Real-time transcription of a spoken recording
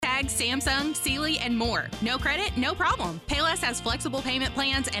Jags, Samsung, Sealy, and more. No credit? No problem. Payless has flexible payment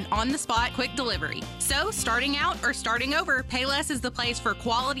plans and on-the-spot quick delivery. So, starting out or starting over, Payless is the place for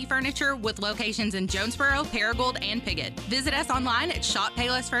quality furniture with locations in Jonesboro, Paragould, and Piggott. Visit us online at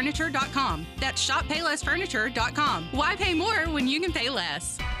shoppaylessfurniture.com. That's shoppaylessfurniture.com. Why pay more when you can pay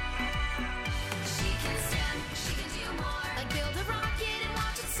less?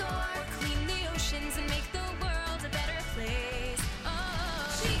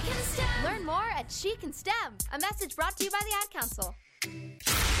 Learn more at She Can STEM. A message brought to you by the Ad Council.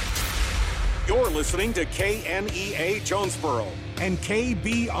 You're listening to KNEA Jonesboro and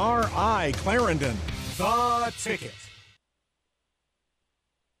KBRI Clarendon. The Ticket.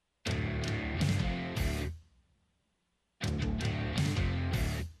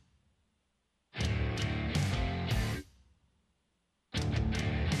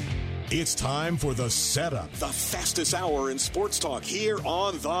 It's time for The Setup, the fastest hour in sports talk here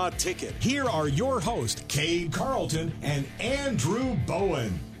on The Ticket. Here are your hosts, Cade Carlton and Andrew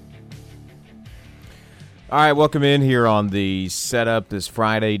Bowen. All right, welcome in here on The Setup this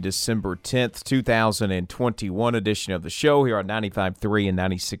Friday, December 10th, 2021 edition of the show here on 95.3 and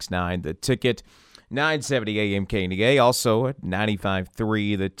 96.9 The Ticket, 970 AM KNEA, also at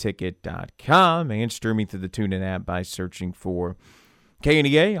 953theticket.com, and streaming through the TuneIn app by searching for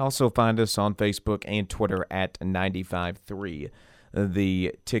KNEA. Also find us on Facebook and Twitter at 95.3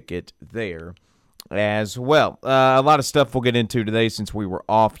 The Ticket there as well. A lot of stuff we'll get into today since we were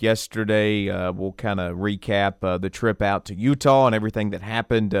off yesterday. We'll kind of recap the trip out to Utah and everything that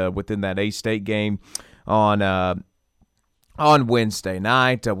happened within that A-State game on Wednesday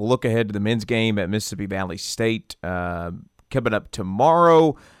night. We'll look ahead to the men's game at Mississippi Valley State coming up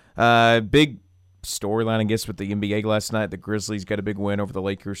tomorrow. Big storyline, I guess, with the NBA last night. The Grizzlies got a big win over the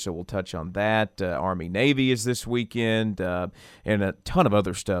Lakers, so we'll touch on that. Army-Navy is this weekend, and a ton of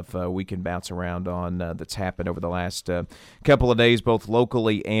other stuff we can bounce around on that's happened over the last couple of days, both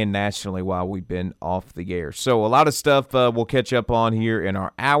locally and nationally while we've been off the air. So a lot of stuff we'll catch up on here in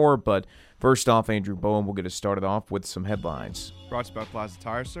our hour, but first off, Andrew Bowen will get us started off with some headlines. Brought to you by Plaza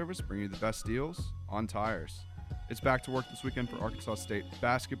Tire Service, bringing you the best deals on tires. It's back to work this weekend for Arkansas State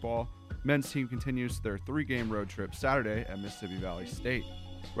basketball. Men's team continues their 3-game road trip Saturday at Mississippi Valley State.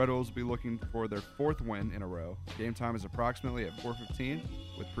 Red Wolves will be looking for their 4th win in a row. Game time is approximately at 4:15,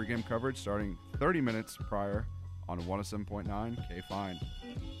 with pregame coverage starting 30 minutes prior on 107.9 K-Fine.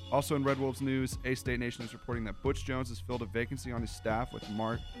 Also in Red Wolves news, A-State Nation is reporting that Butch Jones has filled a vacancy on his staff with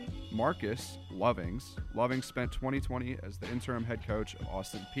Marcus Lovings. Lovings spent 2020 as the interim head coach of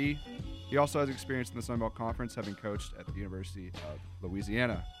Austin Peay. He also has experience in the Sun Belt Conference, having coached at the University of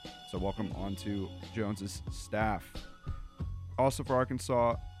Louisiana. So welcome onto Jones's staff. Also for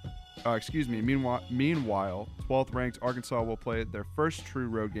Arkansas, meanwhile, 12th ranked Arkansas will play their first true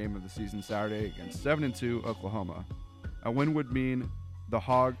road game of the season Saturday against 7-2 Oklahoma. A win would be the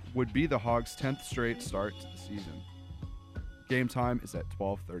Hogs' 10th straight start to the season. Game time is at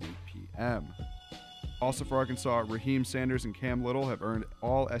 12:30 p.m. Also for Arkansas, Raheem Sanders and Cam Little have earned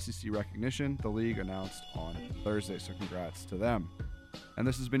all SEC recognition, the league announced on Thursday, so congrats to them. And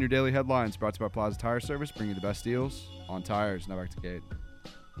this has been your Daily Headlines, brought to you by Plaza Tire Service, bringing you the best deals on tires. Now back to Cade.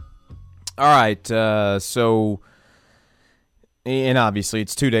 All right, and obviously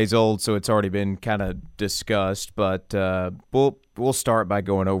it's 2 days old, so it's already been kind of discussed, but we'll start by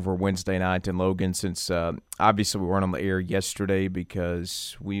going over Wednesday night in Logan, since obviously we weren't on the air yesterday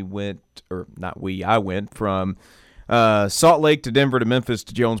because I went from Salt Lake to Denver to Memphis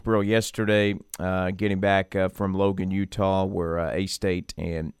to Jonesboro yesterday, getting back from Logan, Utah, where A-State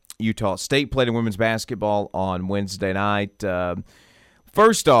and Utah State played in women's basketball on Wednesday night.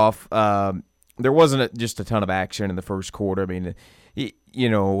 First off, there wasn't just a ton of action in the first quarter. I mean,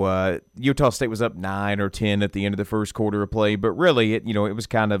 Utah State was up 9 or 10 at the end of the first quarter of play, but really, it was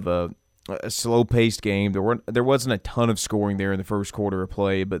kind of a slow-paced game. There wasn't a ton of scoring there in the first quarter of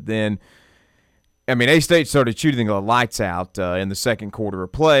play, but then, I mean, A-State started shooting the lights out in the second quarter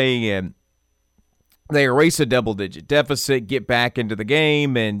of play, and they erase a double-digit deficit, get back into the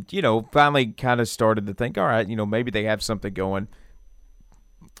game, and, finally kind of started to think, all right, maybe they have something going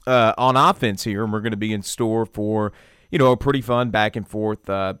on offense here, and we're going to be in store for, a pretty fun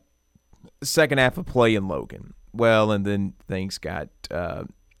back-and-forth second half of play in Logan. Well, and then things got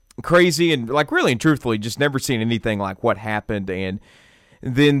crazy, and, really and truthfully, just never seen anything like what happened, and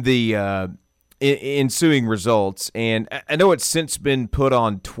then the ensuing results. And I know it's since been put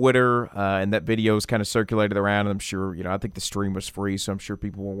on Twitter, and that video is kind of circulated around, and I'm sure, I think the stream was free, so I'm sure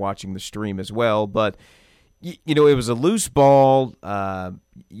people were watching the stream as well, but it was a loose ball.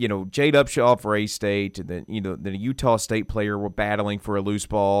 Jade Upshaw for A-State, and then, then a Utah State player were battling for a loose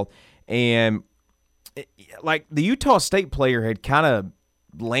ball. And, the Utah State player had kind of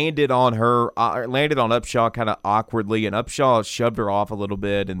landed on Upshaw kind of awkwardly, and Upshaw shoved her off a little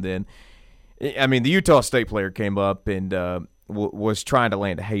bit. And then, the Utah State player came up and was trying to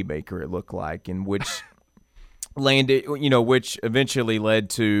land a haymaker, it looked like, and which which eventually led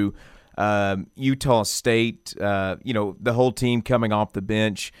to Utah State, the whole team coming off the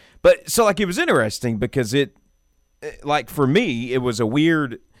bench. But so it was interesting because for me, it was a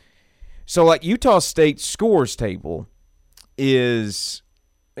weird. So Utah State's scores table is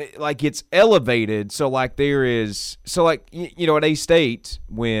it's elevated. So there is, at A-State,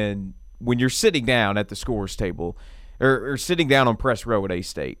 when you're sitting down at the scores table or sitting down on press row at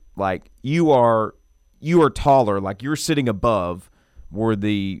A-State, you are taller, you're sitting above where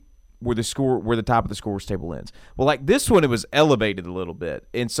the top of the scores table ends. Well, this one, it was elevated a little bit.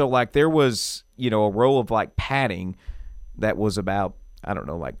 And so there was, a row of padding that was about, I don't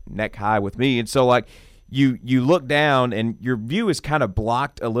know, neck high with me. And so you look down and your view is kind of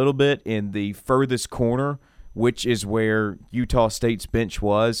blocked a little bit in the furthest corner, which is where Utah State's bench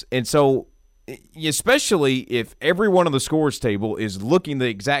was. And so, especially if everyone on the scores table is looking the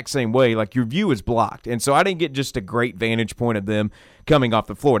exact same way, your view is blocked. And so I didn't get just a great vantage point of them coming off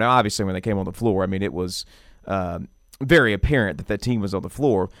the floor. Now, obviously, when they came on the floor, it was very apparent that that team was on the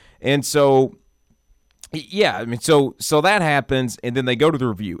floor. And so, so that happens, and then they go to the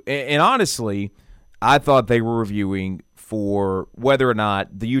review. And honestly, I thought they were reviewing for whether or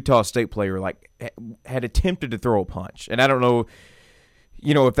not the Utah State player had attempted to throw a punch. And I don't know, I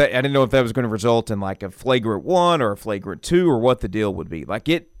didn't know if that was going to result in a flagrant 1 or a flagrant 2 or what the deal would be.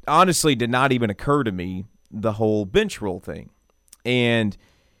 It honestly did not even occur to me, the whole bench rule thing. And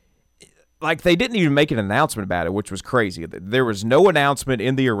they didn't even make an announcement about it, which was crazy. There was no announcement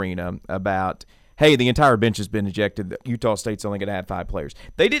in the arena about, hey, the entire bench has been ejected. Utah State's only going to have 5 players.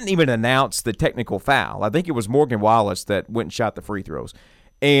 They didn't even announce the technical foul. I think it was Morgan Wallace that went and shot the free throws.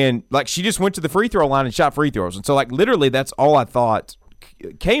 And, she just went to the free throw line and shot free throws. And so, literally, that's all I thought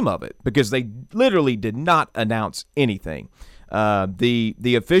came of it, because they literally did not announce anything.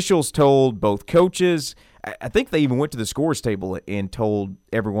 The officials told both coaches. I think they even went to the scores table and told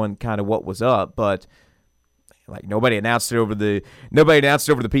everyone kind of what was up, but nobody announced it over the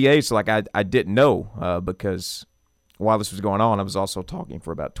PA. So I didn't know, because while this was going on, I was also talking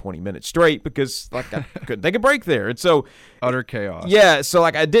for about 20 minutes straight because I couldn't take a break there. And so utter chaos. Yeah. So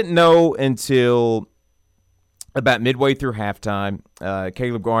I didn't know until about midway through halftime.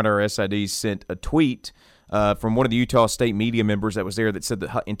 Caleb Garner, our SID, sent a tweet from one of the Utah State media members that was there that said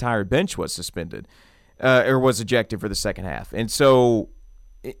the entire bench was suspended or was ejected for the second half. And so,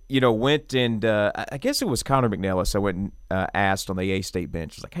 went and I guess it was Connor McNellis. I went and asked on the A-State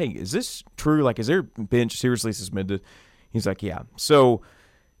bench. I was like, hey, is this true? Is their bench seriously suspended? He's like, yeah. So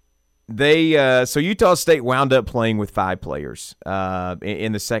so Utah State wound up playing with 5 players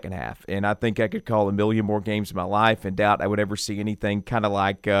in the second half. And I think I could call a million more games in my life and doubt I would ever see anything kind of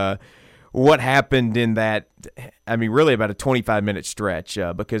like what happened in that, really about a 25-minute stretch,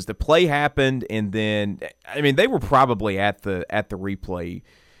 because the play happened, and then, they were probably at the replay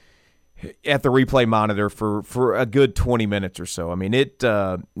monitor for a good 20 minutes or so. It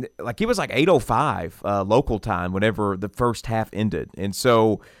was 8:05 local time whenever the first half ended, and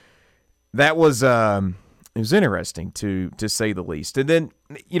so that was it was interesting to say the least. And then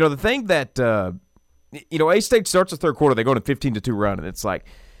the thing that A-State starts the third quarter, they go on a 15-2 run, and it's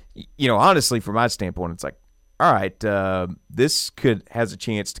honestly, from my standpoint, it's all right, this has a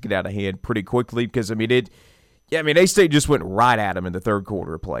chance to get out of hand pretty quickly because, A-State just went right at them in the third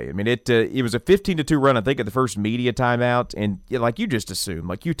quarter of play. It was a 15-2 run, I think, at the first media timeout, and you just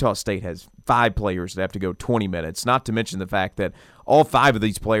assume, Utah State has 5 players that have to go 20 minutes, not to mention the fact that all 5 of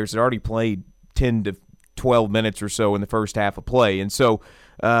these players had already played 10 to 12 minutes or so in the first half of play, and so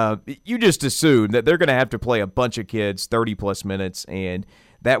you just assume that they're going to have to play a bunch of kids 30-plus minutes, and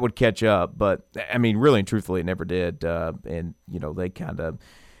that would catch up, but really and truthfully, it never did. And they kind of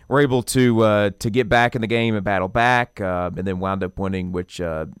were able to get back in the game and battle back, and then wound up winning. Which,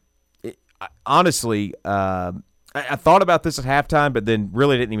 honestly, I thought about this at halftime, but then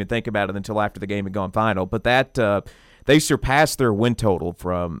really didn't even think about it until after the game had gone final. But that they surpassed their win total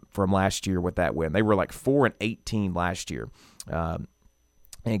from last year with that win. They were 4-18 last year,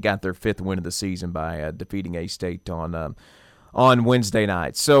 and got their 5th win of the season by defeating A-State on Wednesday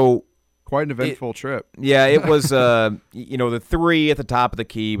night. So quite an eventful trip. Yeah, it was the 3 at the top of the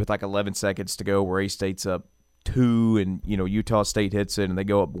key with 11 seconds to go where A-State's up 2 and Utah State hits it and they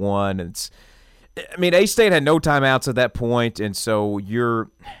go up 1, and I mean, A-State had no timeouts at that point, and so you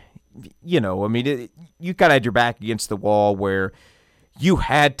kind of had your back against the wall where you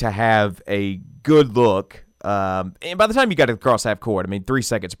had to have a good look. And by the time you got across half court, 3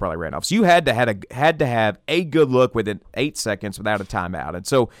 seconds probably ran off. So you had to have a good look within 8 seconds without a timeout. And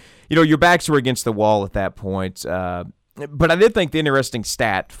so, your backs were against the wall at that point. But I did think the interesting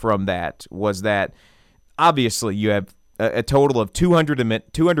stat from that was that obviously you have a total of 200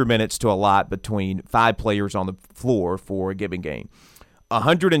 minutes to allot between 5 players on the floor for a given game.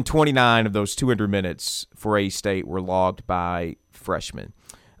 129 of those 200 minutes for A-State were logged by freshmen.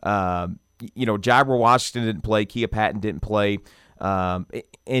 Jybra Washington didn't play. Kia Patton didn't play. I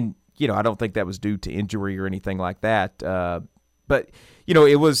don't think that was due to injury or anything like that. But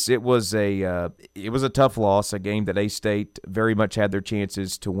it was a tough loss, a game that A-State very much had their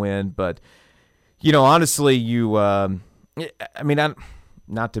chances to win. But, honestly,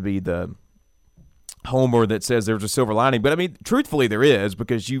 not to be the homer that says there's a silver lining, but, truthfully there is,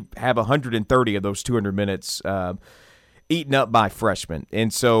 because you have 130 of those 200 minutes eaten up by freshmen.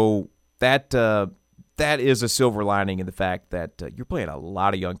 And so that is a silver lining in the fact that you're playing a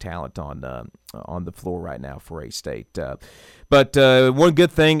lot of young talent on the floor right now for A-State. But one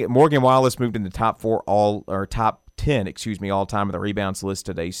good thing, Morgan Wallace moved in the top 10 all-time of the rebounds list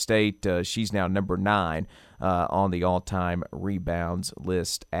at A-State. She's now number 9 on the all-time rebounds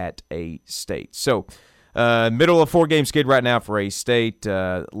list at A-State. So middle of 4-game skid right now for A-State.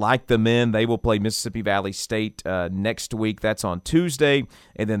 Like the men, they will play Mississippi Valley State next week. That's on Tuesday,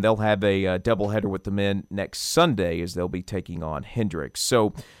 and then they'll have a doubleheader with the men next Sunday as they'll be taking on Hendricks.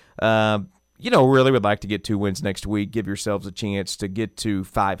 So, really would like to get 2 wins next week. Give yourselves a chance to get to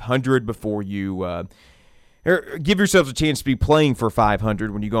 500 before you give yourselves a chance to be playing for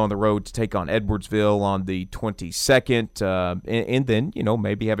 500 when you go on the road to take on Edwardsville on the 22nd, and then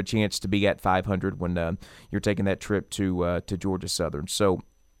maybe have a chance to be at 500 when you're taking that trip to Georgia Southern. So,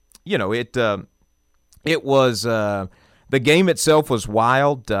 it was the game itself was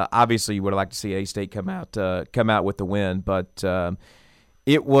wild. Obviously, you would have liked to see A-State come out with the win, but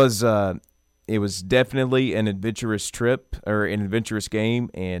it was definitely an adventurous trip or an adventurous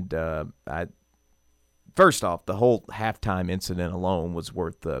game, and First off, the whole halftime incident alone was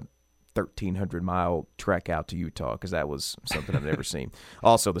worth the 1,300-mile trek out to Utah, because that was something I've never seen.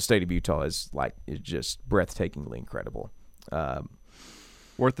 Also, the state of Utah is just breathtakingly incredible.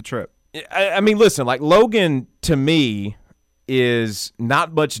 Worth the trip. Listen, Logan to me is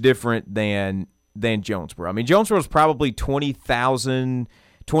not much different than Jonesboro. Jonesboro is probably 30,000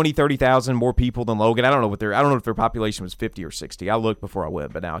 more people than Logan. I don't know if their population was 50 or 60. I looked before I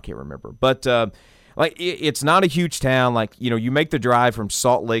went, but now I can't remember. But it's not a huge town. You make the drive from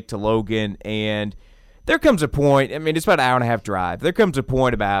Salt Lake to Logan, and there comes a point, it's about an hour and a half drive. There comes a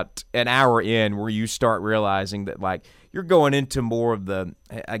point about an hour in where you start realizing that, you're going into more of the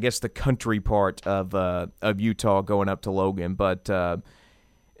country part of Utah going up to Logan. But,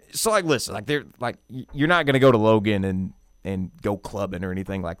 listen, you're not going to go to Logan and go clubbing or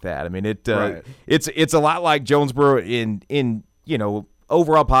anything like that. Right. It's a lot like Jonesboro in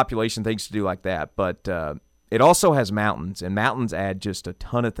overall population, things to do like that, but it also has mountains, and mountains add just a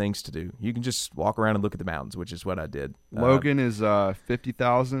ton of things to do. You can just walk around and look at the mountains, which is what I did. Logan is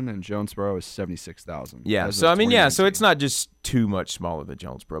 50,000 and Jonesboro is 76,000. Yeah, so it's not just too much smaller than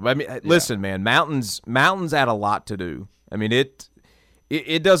Jonesboro. But listen, man, mountains add a lot to do.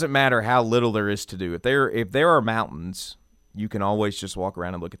 It doesn't matter how little there is to do. If there are mountains, you can always just walk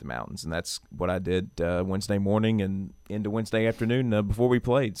around and look at the mountains, and that's what I did Wednesday morning and into Wednesday afternoon before we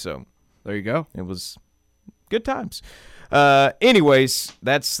played. So there you go. It was good times. Anyways,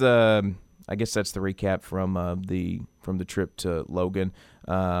 that's I guess that's the recap from the trip to Logan.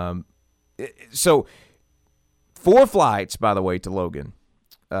 So 4 flights, by the way, to Logan.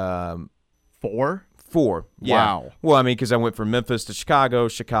 4? 4. Yeah. Wow. Well, because I went from Memphis to Chicago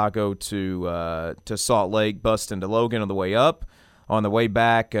to Salt Lake, bussed into Logan on the way up. On the way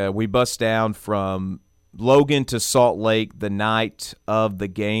back, we bussed down from Logan to Salt Lake the night of the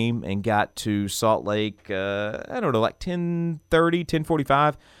game and got to Salt Lake, 10:30,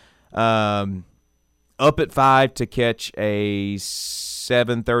 10:45. Up at 5 to catch a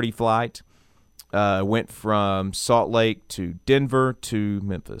 7:30 flight. Went from Salt Lake to Denver to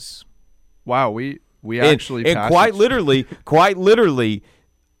Memphis. Wow, we actually and quite literally,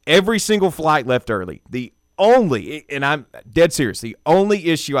 every single flight left early. And I'm dead serious, the only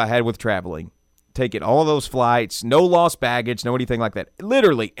issue I had with traveling, taking all those flights, no lost baggage, no anything like that.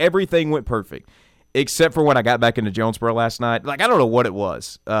 Literally everything went perfect, except for when I got back into Jonesboro last night. I don't know what it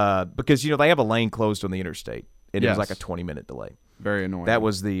was, because they have a lane closed on the interstate, and it was like a 20-minute delay. Very annoying. That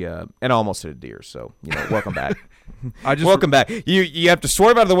was the and I almost hit a deer. So welcome back. Welcome back. You have to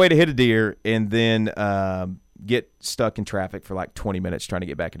swerve out of the way to hit a deer, and then get stuck in traffic for like 20 minutes trying to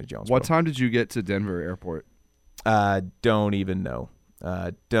get back into Jonesboro. What time did you get to Denver Airport? Don't even know.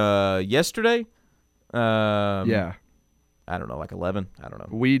 Yesterday? Yeah. I don't know, like 11? I don't know.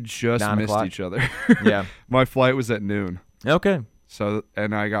 We just missed each other. Yeah. My flight was at noon. Okay. So,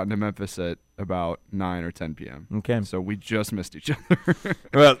 and I got into Memphis at about 9 or 10 p.m. Okay. So we just missed each other.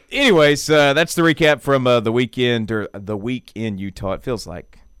 Well, anyways, that's the recap from the weekend, or the week in Utah. It feels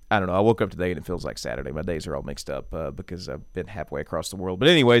like, I don't know, I woke up today and it feels like Saturday. My days are all mixed up because I've been halfway across the world. But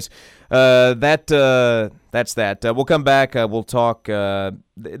anyways, that's that. We'll come back. We'll talk.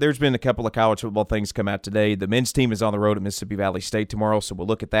 There's been a couple of college football things come out today. The men's team is on the road at Mississippi Valley State tomorrow, so we'll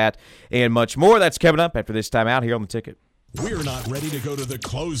look at that and much more. That's coming up after this time out here on The Ticket. We're not ready to go to the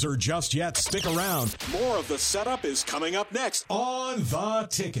closer just yet. Stick around. More of the setup is coming up next on The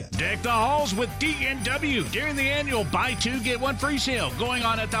Ticket. Deck the halls with D&W during the annual Buy Two, Get One Free sale going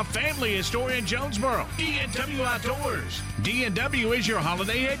on at the Family Store in Jonesboro. D&W Outdoors. D&W is your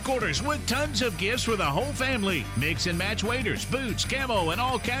holiday headquarters with tons of gifts for the whole family. Mix and match waders, boots, camo, and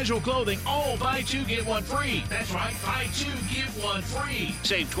all casual clothing. All Buy Two, Get One Free. That's right, Buy Two, Get One Free.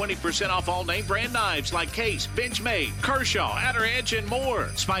 Save 20% off all name brand knives like Case, Benchmade, Kershaw, Outer Edge, and more.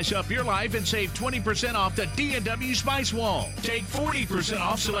 Spice up your life and save 20% off the D&W Spice Wall. Take 40%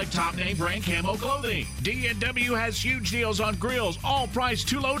 off select top name brand camo clothing. D&W has huge deals on grills, all priced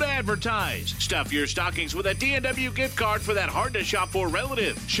too low to advertise. Stuff your stockings with a D&W gift card for that hard to shop for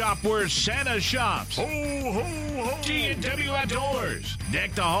relative. Shop where Santa shops. Ho, ho, ho. D&W Outdoors.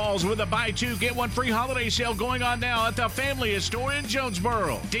 Deck the halls with a Buy Two, Get One Free holiday sale going on now at the Family Store in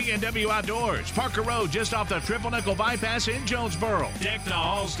Jonesboro. D&W Outdoors. Parker Road just off the Triple Nickel Bypass in Jonesboro. Deck the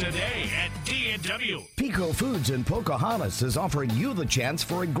halls today at D&W. Pico Foods in Pocahontas is offering you the chance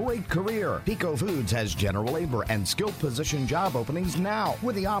for a great career. Pico Foods has general labor and skilled position job openings now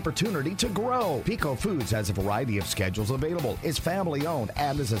with the opportunity to grow. Pico Foods has a variety of schedules available, is family owned,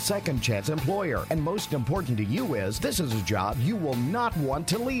 and is a second chance employer. And most important to you is this is a job you will not want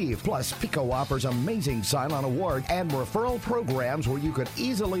to leave. Plus, Pico offers amazing sign-on award and referral programs where you could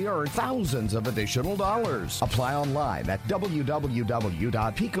easily earn thousands of additional dollars. Apply online at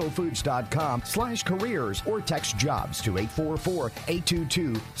www.picofoods.com/careers or text jobs to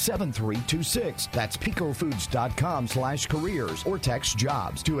 844-822-7326. That's picofoods.com/careers or text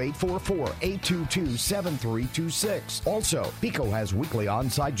jobs to 844-822-7326. Also, Pico has weekly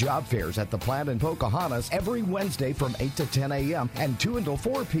on-site job fairs at the plant in Pocahontas every Wednesday from 8 to 10 a.m. and 2 until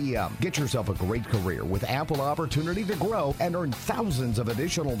 4 p.m. Get yourself a great career with ample opportunity to grow and earn thousands of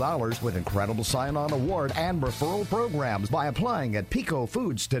additional dollars with incredible sign-on award and referral programs by applying at Pico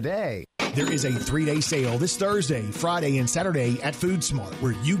Foods today. There is a 3-day sale this Thursday, Friday, and Saturday at Food Smart,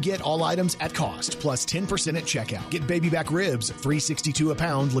 where you get all items at cost, plus 10% at checkout. Get baby back ribs, $3.62 a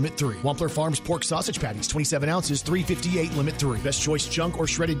pound, limit 3. Wampler Farms pork sausage patties, 27 ounces, $3.58, limit 3. Best Choice chunk or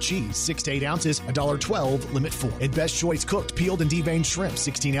shredded cheese, 6 to 8 ounces, $1.12, limit 4. And Best Choice cooked, peeled, and deveined shrimp,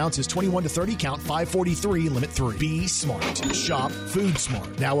 16 ounces, 21 to 30 count, $5.43, limit 3. Be smart. Shop Food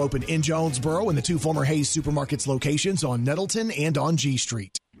Smart. Now open in Jonesboro in the 2 former Hayes Supermarkets locations on Nettleton and on G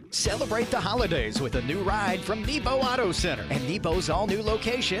Street. Celebrate the holidays with a new ride from Nebo Auto Center. And Nebo's all-new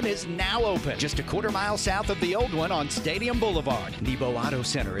location is now open, just a quarter-mile south of the old one on Stadium Boulevard. Nebo Auto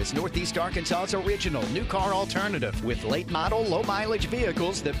Center is Northeast Arkansas's original new car alternative with late-model, low-mileage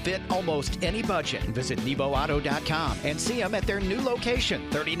vehicles that fit almost any budget. Visit NeboAuto.com and see them at their new location,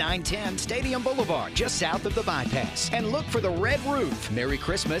 3910 Stadium Boulevard, just south of the bypass. And look for the red roof. Merry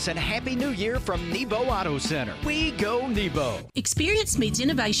Christmas and Happy New Year from Nebo Auto Center. We go Nebo. Experience meets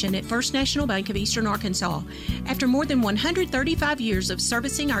innovation at First National Bank of Eastern Arkansas. After more than 135 years of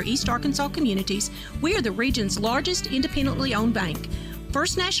servicing our East Arkansas communities, we are the region's largest independently owned bank.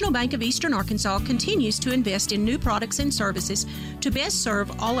 First National Bank of Eastern Arkansas continues to invest in new products and services to best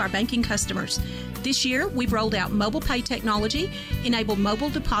serve all our banking customers. This year, we've rolled out mobile pay technology, enabled mobile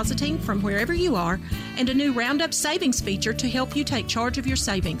depositing from wherever you are, and a new Roundup savings feature to help you take charge of your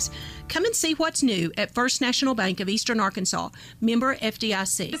savings. Come and see what's new at First National Bank of Eastern Arkansas, member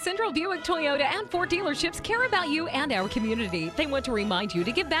FDIC. The Central Buick, Toyota, and Ford dealerships care about you and our community. They want to remind you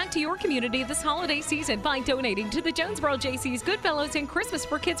to give back to your community this holiday season by donating to the Jonesboro Jaycees Goodfellows and Christmas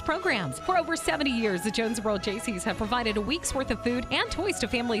for Kids programs. For over 70 years, the Jonesboro Jaycees have provided a week's worth of food and toys to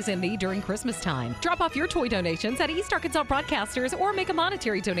families in need during Christmas time. Drop off your toy donations at East Arkansas Broadcasters or make a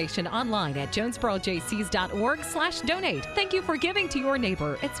monetary donation online at jonesborojaycees.org/donate. Thank you for giving to your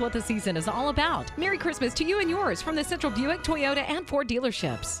neighbor. It's what the season season is all about. Merry Christmas to you and yours from the Central Buick, Toyota, and Ford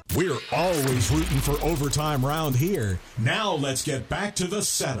dealerships. We're always rooting for overtime round here. Now let's get back to the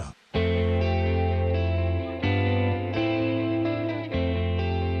setup.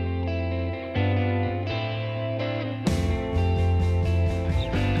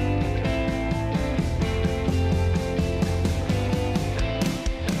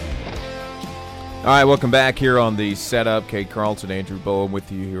 All right, welcome back here on the setup. Cade Carlton, Andrew Bowen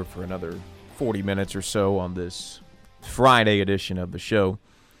with you here for another 40 minutes or so on this Friday edition of the show.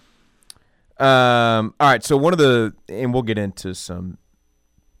 All right, so we'll get into some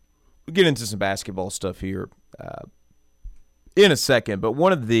basketball stuff here in a second, but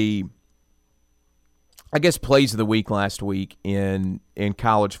one of the, I guess, plays of the week last week in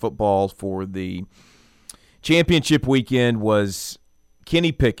college football for the championship weekend was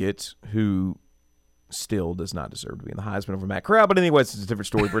Kenny Pickett, who still does not deserve to be in the Heisman over Matt Corral, but anyways, it's a different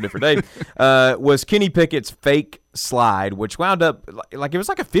story for a different day. Was Kenny Pickett's fake slide, which wound up like it was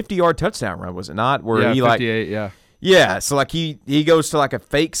like a 50-yard touchdown run, was it not? Where he 58, yeah. Yeah, so like he goes to like a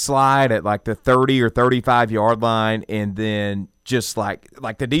fake slide at like the 30 or 35-yard line, and then just like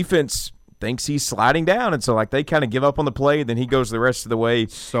the defense thinks he's sliding down, and so like they kind of give up on the play, and then he goes the rest of the way,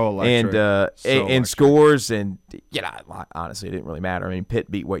 so electric, and scores, and honestly, it didn't really matter. I mean, Pitt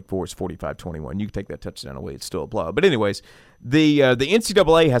beat Wake Forest 45-21. You can take that touchdown away; it's still a blowout. But anyways, the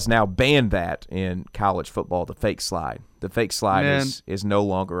NCAA has now banned that in college football. The fake slide, is no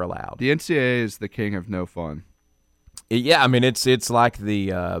longer allowed. The NCAA is the king of no fun. Yeah, I mean it's like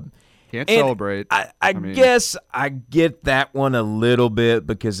the can't celebrate. I guess I get that one a little bit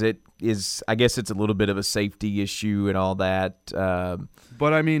because it is. I guess it's a little bit of a safety issue and all that.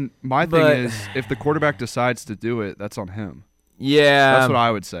 But I mean, my thing is, if the quarterback decides to do it, that's on him. Yeah, that's what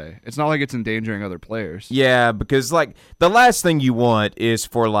I would say. It's not like it's endangering other players. Yeah, because like the last thing you want is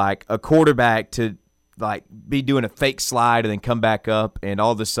for like a quarterback to like be doing a fake slide and then come back up, and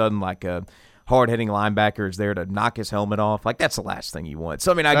all of a sudden like a hard-hitting linebacker is there to knock his helmet off. Like, that's the last thing you want.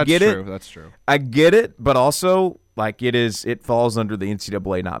 So, I mean, I get it. That's true. I get it, but also, like, it falls under the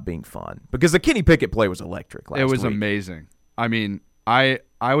NCAA not being fun. Because the Kenny Pickett play was electric last week. It was amazing. I mean, I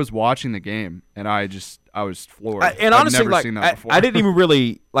was watching the game, and I was floored. And honestly, I've never like, seen that before. I didn't even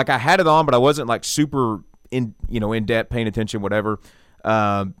really, like, I had it on, but I wasn't, like, super in depth, paying attention, whatever.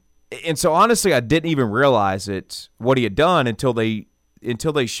 And so, honestly, I didn't even realize what he had done until they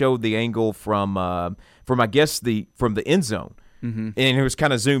showed the angle from I guess from the end zone, and it was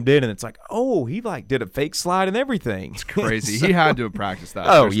kind of zoomed in, and it's like, oh, he like did a fake slide and everything. It's crazy. He had to have practiced that.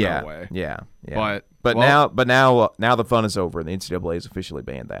 Oh, There's yeah, no way. Yeah. But now the fun is over, and the NCAA has officially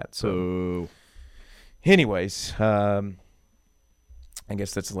banned that. So, anyways, I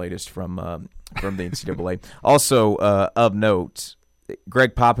guess that's the latest from the NCAA. Also, of note,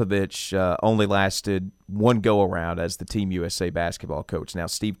 Greg Popovich only lasted one go-around as the Team USA basketball coach. Now,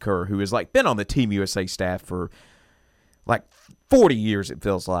 Steve Kerr, who has like been on the Team USA staff for like 40 years, it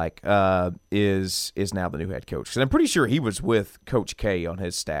feels like, is now the new head coach. Because I'm pretty sure he was with Coach K on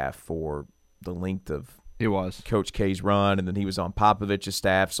his staff for the length of Coach K's run, and then he was on Popovich's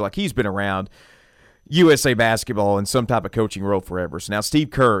staff. So, like, he's been around USA basketball in some type of coaching role forever. So now Steve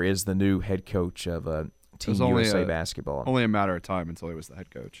Kerr is the new head coach of Team USA basketball. Only a matter of time until he was the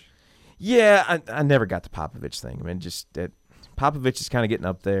head coach. Yeah, I never got the Popovich thing. I mean, just Popovich is kind of getting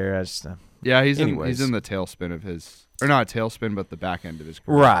up there. He's in the tailspin of his, or not a tailspin, but the back end of his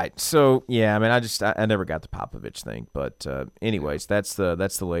career. Right. So yeah, I mean, I never got the Popovich thing. But anyways, that's the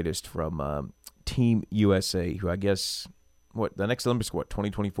latest from Team USA, who I guess the next Olympics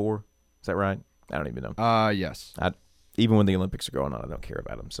 2024? Is that right? I don't even know. Yes. Even when the Olympics are going on, I don't care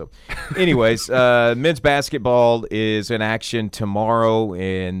about them. So, anyways, men's basketball is in action tomorrow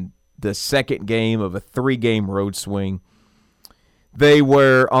in the second game of a 3-game road swing. They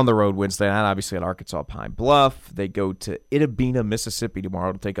were on the road Wednesday night, obviously at Arkansas Pine Bluff. They go to Itta, Mississippi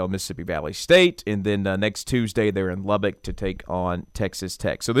tomorrow to take on Mississippi Valley State. And then next Tuesday, they're in Lubbock to take on Texas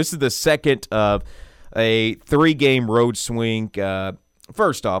Tech. So this is the second of a 3-game road swing.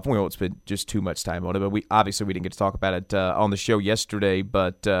 First off, we won't spend just too much time on it, but we didn't get to talk about it on the show yesterday.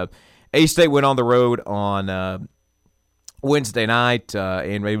 But A-State went on the road on Wednesday night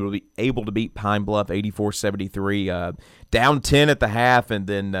and were able to beat Pine Bluff 84-73, down 10 at the half, and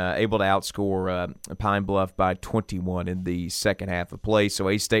then able to outscore Pine Bluff by 21 in the second half of play. So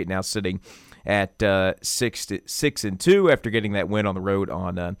A-State now sitting at 6-2 after getting that win on the road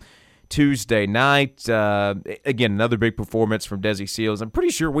on Tuesday night. Again, another big performance from Desi Seals. I'm pretty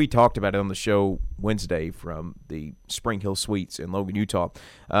sure we talked about it on the show Wednesday from the Spring Hill Suites in Logan, Utah,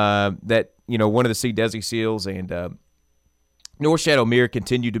 that wanted to see Desi Seals and North Shadow-Mere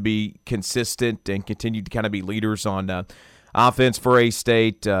continued to be consistent and continued to kind of be leaders on offense for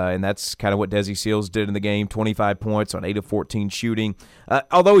A-State, and that's kind of what Desi Seals did in the game, 25 points on 8 of 14 shooting.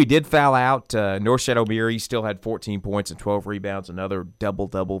 Although he did foul out, North Shadow-Mere, he still had 14 points and 12 rebounds, another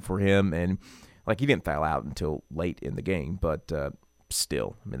double-double for him, and he didn't foul out until late in the game, but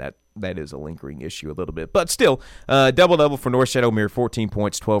still, I mean, that is a lingering issue a little bit. But still, double-double for North Shadow-Mere, 14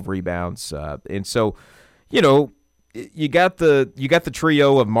 points, 12 rebounds, and so, you got the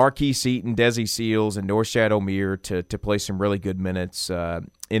trio of Marquise Eaton, Desi Seals, and North Shadow-Mere to play some really good minutes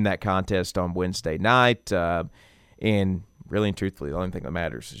in that contest on Wednesday night. And really and truthfully, the only thing that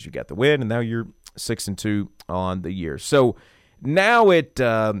matters is you got the win, and now you're 6-2 on the year. So now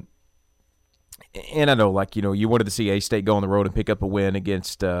and I know, you wanted to see A-State go on the road and pick up a win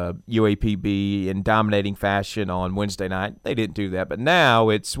against UAPB in dominating fashion on Wednesday night. They didn't do that, but now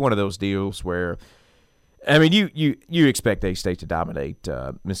it's one of those deals where, I mean, you expect A-State to dominate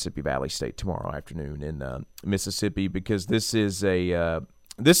Mississippi Valley State tomorrow afternoon in Mississippi, because this is the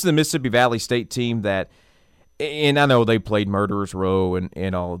Mississippi Valley State team that, and I know they played Murderers Row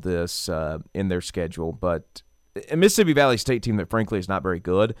and all of this in their schedule, but a Mississippi Valley State team that frankly is not very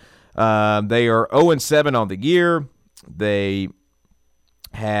good. They are 0-7 on the year. They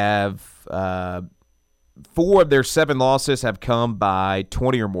have 4 of their 7 losses have come by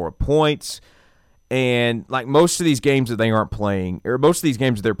 20 or more points. And, most of these games that they aren't playing, or most of these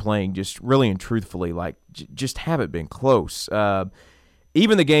games that they're playing, just really and truthfully, just haven't been close.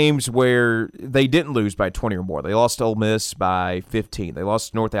 Even the games where they didn't lose by 20 or more. They lost to Ole Miss by 15. They lost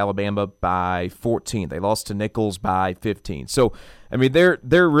to North Alabama by 14. They lost to Nichols by 15. So, I mean,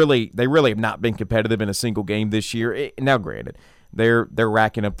 they really have not been competitive in a single game this year. Now, granted, they're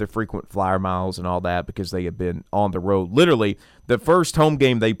racking up their frequent flyer miles and all that because they have been on the road. Literally, the first home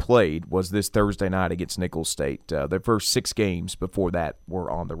game they played was this Thursday night against Nichols State. Their first 6 games before that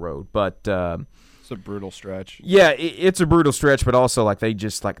were on the road. But it's a brutal stretch. Yeah, it's a brutal stretch, but also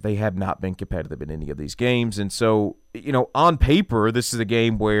they have not been competitive in any of these games. And so, on paper, this is a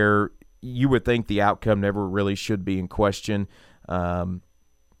game where you would think the outcome never really should be in question. And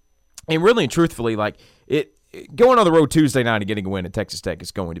really and truthfully, going on the road Tuesday night and getting a win at Texas Tech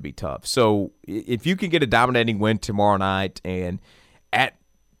is going to be tough. So if you can get a dominating win tomorrow night and at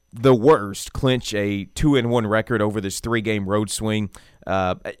the worst clinch a 2-1 record over this 3-game road swing,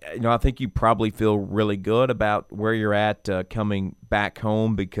 I think you probably feel really good about where you're at coming back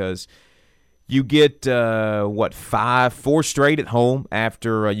home, because you get 4 straight at home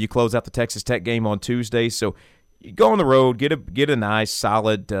after you close out the Texas Tech game on Tuesday. So you go on the road, get a nice,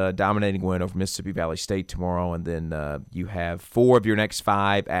 solid, dominating win over Mississippi Valley State tomorrow, and then you have 4 of your next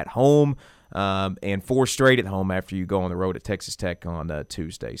 5 at home, and 4 straight at home after you go on the road at Texas Tech on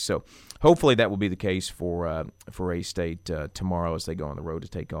Tuesday. So hopefully that will be the case for A-State tomorrow as they go on the road to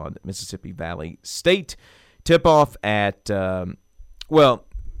take on Mississippi Valley State. Tip-off at,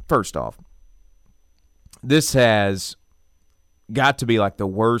 first off, this has got to be the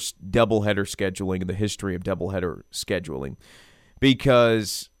worst doubleheader scheduling in the history of doubleheader scheduling,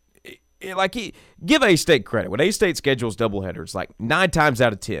 because give A-State credit. When A-State schedules doubleheaders, 9 times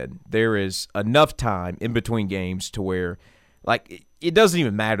out of 10, there is enough time in between games to where it doesn't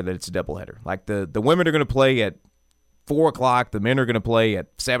even matter that it's a doubleheader. The women are going to play at 4 o'clock, the men are going to play at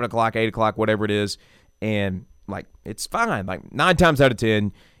 7 o'clock, 8 o'clock, whatever it is, and it's fine. 9 times out of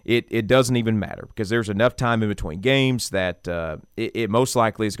 10, it doesn't even matter, because there's enough time in between games that it most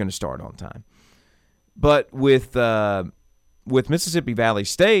likely is going to start on time. But with Mississippi Valley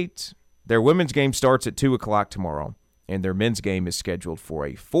State, their women's game starts at 2 o'clock tomorrow, and their men's game is scheduled for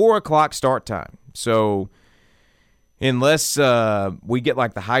a 4 o'clock start time. So unless we get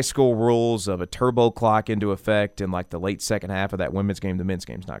the high school rules of a turbo clock into effect in the late second half of that women's game, the men's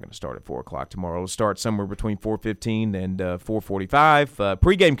game's not going to start at 4 o'clock tomorrow. It'll start somewhere between 4:15 and 4:45.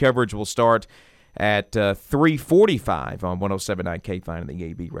 Pre-game coverage will start at 3:45 on 107.9 K-Fine and the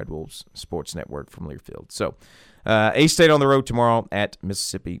AB Red Wolves Sports Network from Learfield. So A-State on the road tomorrow at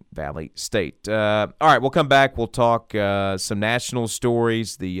Mississippi Valley State. All right, we'll come back. We'll talk some national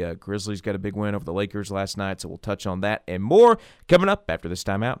stories. The Grizzlies got a big win over the Lakers last night, so we'll touch on that and more coming up after this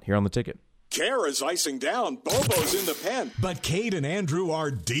timeout here on The Ticket. Kara's icing down. Bobo's in the pen. But Cade and Andrew are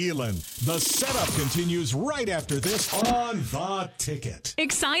dealing. The setup continues right after this on The Ticket.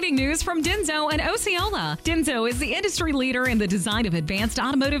 Exciting news from Denso and Osceola. Denso is the industry leader in the design of advanced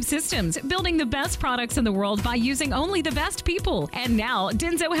automotive systems, building the best products in the world by using only the best people. And now,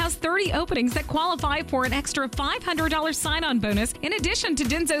 Denso has 30 openings that qualify for an extra $500 sign-on bonus in addition to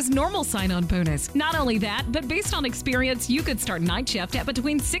Denso's normal sign-on bonus. Not only that, but based on experience, you could start night shift at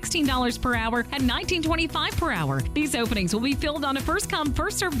between $16 per hour and $19.25 per hour. These openings will be filled on a first-come,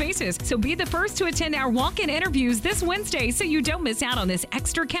 first-served basis, so be the first to attend our walk-in interviews this Wednesday so you don't miss out on this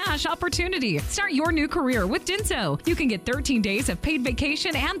extra cash opportunity. Start your new career with Denso. You can get 13 days of paid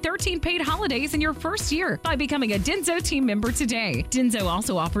vacation and 13 paid holidays in your first year by becoming a Denso team member today. Denso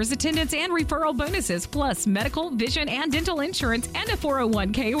also offers attendance and referral bonuses, plus medical, vision, and dental insurance, and a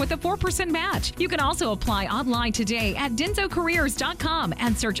 401k with a 4% match. You can also apply online today at densocareers.com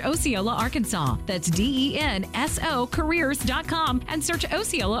and search Osceola, Arkansas. That's DENSO careers.com and search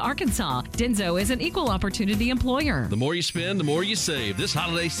Osceola, Arkansas. Denso is an equal opportunity employer. The more you spend, the more you save this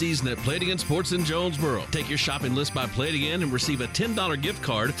holiday season at Play It Again Sports in Jonesboro. Take your shopping list by Play It Again and receive a $10 gift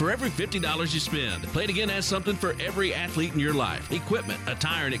card for every $50 you spend. Play It Again has something for every athlete in your life. Equipment,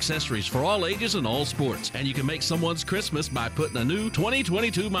 attire, and accessories for all ages and all sports. And you can make someone's Christmas by putting a new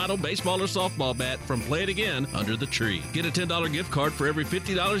 2022 model baseball or softball bat from Play It Again under the tree. Get a $10 gift card for every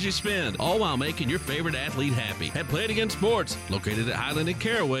 $50 you spend, all while making your favorite athlete happy. At Play It Again Sports, located at Highland and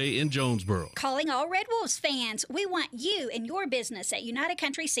Caraway in Jonesboro. Calling all Red Wolves fans. We want you and your business at United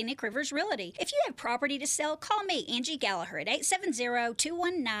Country Scenic Rivers Realty. If you have property to sell, call me, Angie Gallagher, at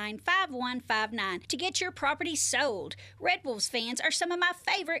 870-219-5159 to get your property sold. Red Wolves fans are some of my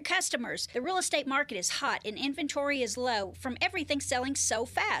favorite customers. The real estate market is hot and inventory is low from everything selling so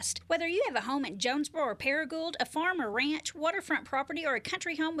fast. Whether you have a home in Jonesboro or Paragould, a farm or ranch, waterfront property, or a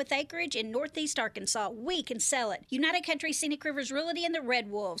country home with acreage in Northeast Arkansas, we can sell it. United Country Scenic Rivers Realty and the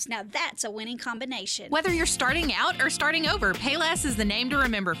Red Wolves. Now that's a winning combination. Whether you're starting out or starting over, Payless is the name to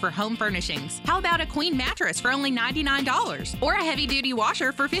remember for home furnishings. How about a queen mattress for only $99? Or a heavy-duty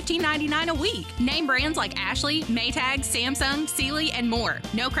washer for $15.99 a week? Name brands like Ashley, Maytag, Samsung, Sealy, and more.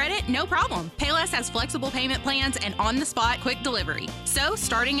 No credit? No problem. Payless has flexible payment plans and on-the-spot quick delivery. So,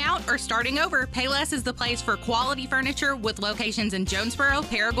 starting out or starting over, Payless is the place for quality furniture with locations in Jonesboro,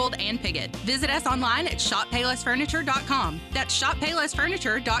 Paragould, and Piggott. Visit us online at shoppaylessfurniture.com. That's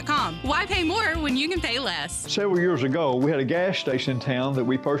shoppaylessfurniture.com. Why pay more when you can pay less? Several years ago, we had a gas station in town that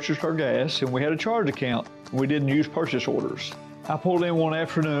we purchased our gas, and we had a charge account. We didn't use purchase orders. I pulled in one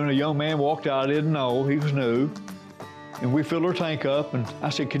afternoon, a young man walked out, I didn't know, he was new, and we filled our tank up, and I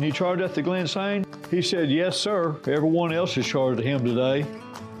said, "Can you charge that to Glenn Sane?" He said, "Yes, sir. Everyone else is charged to him today."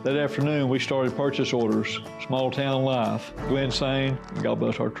 That afternoon, we started purchase orders. Small town life. Glenn Sane, God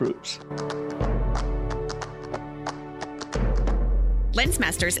bless our troops.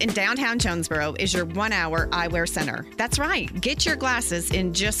 LensMasters in downtown Jonesboro is your 1-hour eyewear center. That's right. Get your glasses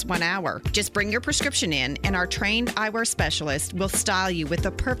in just 1 hour. Just bring your prescription in, and our trained eyewear specialist will style you with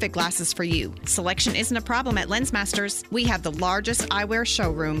the perfect glasses for you. Selection isn't a problem at LensMasters. We have the largest eyewear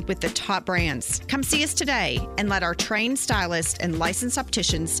showroom with the top brands. Come see us today and let our trained stylist and licensed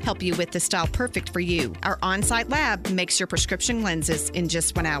opticians help you with the style perfect for you. Our on-site lab makes your prescription lenses in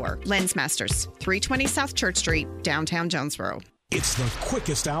just 1 hour. LensMasters, 320 South Church Street, downtown Jonesboro. It's the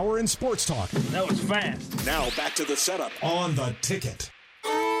quickest hour in sports talk. That was fast. Now back to the setup on the ticket.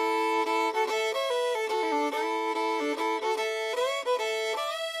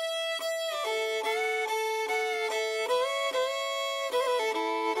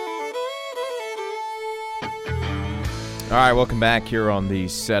 All right, welcome back here on the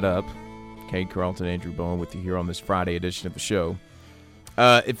setup. Cade Carlton, Andrew Bowen with you here on this Friday edition of the show.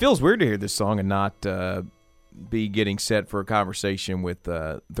 It feels weird to hear this song and not be getting set for a conversation with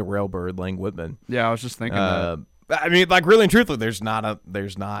the Railbird, Lang Whitman. Yeah, I was just thinking that. I mean, like, really and truthfully, there's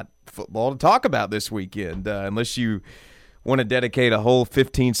not football to talk about this weekend unless you want to dedicate a whole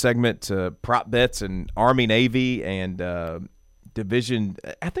 15 segment to prop bets and Army Navy and Division.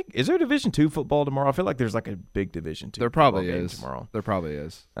 I think, is there Division II football tomorrow? I feel like there's like a big Division II. There probably game is tomorrow. There probably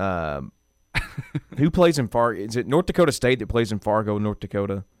is. Who plays in Fargo? Is it North Dakota State that plays in Fargo, North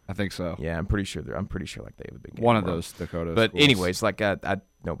Dakota? I think so. Yeah, I'm pretty sure. like they have a big game. One tomorrow. of those Dakota. But schools. anyways, like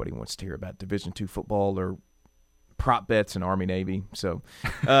nobody wants to hear about Division II football or prop bets and Army Navy. So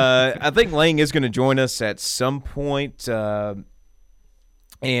I think Lang is going to join us at some point and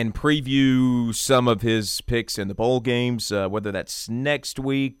preview some of his picks in the bowl games, whether that's next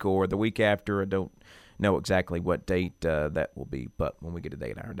week or the week after. I don't know exactly what date that will be, but when we get a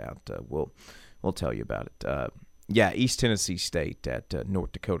date ironed out, we'll tell you about it. Yeah, East Tennessee State at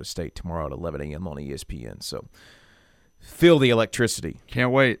North Dakota State tomorrow at 11 a.m. on ESPN. So feel the electricity.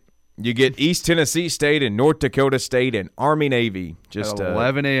 Can't wait. You get East Tennessee State and North Dakota State and Army Navy. Just at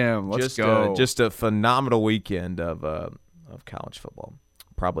 11 a.m. Let's go. Just a phenomenal weekend of college football.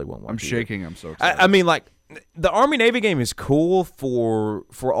 Probably won't watch. I'm shaking. I'm so excited. I mean, like, the Army Navy game is cool for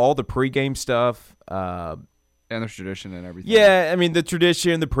all the pregame stuff. And there's tradition and everything. Yeah, I mean, the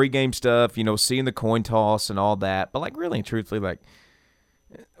tradition, the pregame stuff, seeing the coin toss and all that. But, like, really and truthfully, like,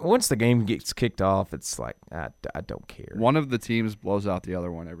 once the game gets kicked off, it's like I don't care. One of the teams blows out the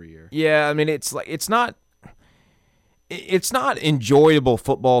other one every year. Yeah, I mean it's not enjoyable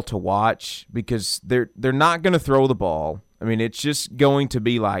football to watch because they're not going to throw the ball. I mean, it's just going to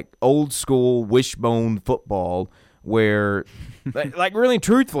be like old school wishbone football where, like, really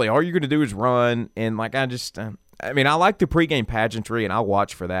truthfully, all you're going to do is run. And like I like the pregame pageantry and I'll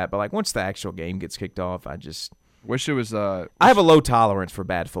watch for that. But like once the actual game gets kicked off, I just wish it was. I have a low tolerance for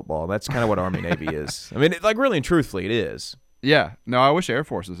bad football. That's kind of what Army Navy is. I mean, like really and truthfully, it is. Yeah. No, I wish Air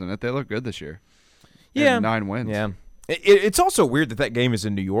Force was in it. They look good this year. Yeah, 9 wins. Yeah. It's also weird that game is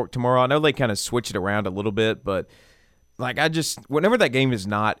in New York tomorrow. I know they kind of switch it around a little bit, but like whenever that game is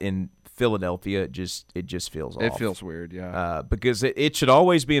not in Philadelphia, it just feels off. It feels weird, yeah. Because it should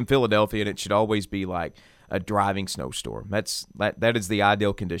always be in Philadelphia, and it should always be like a driving snowstorm. That is the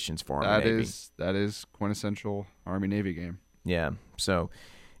ideal conditions for Army Navy. That is quintessential Army Navy game. Yeah. So,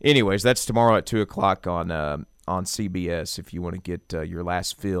 anyways, that's tomorrow at 2:00 on CBS. If you want to get your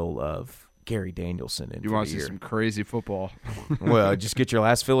last fill of Gary Danielson in. You want to see some crazy football? Well, just get your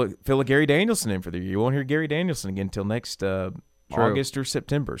last fill of Gary Danielson in for the year. You won't hear Gary Danielson again until next August or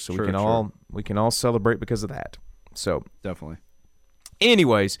September. So we can all celebrate because of that. So definitely.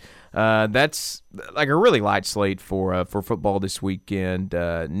 Anyways, that's like a really light slate for football this weekend.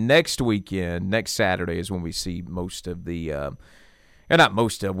 Next Saturday is when we see most of the.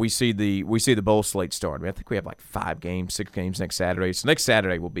 We see the bowl slate start. I mean, I think we have like 6 games next Saturday. So next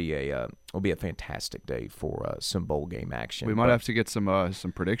Saturday will be a fantastic day for some bowl game action. We might have to get some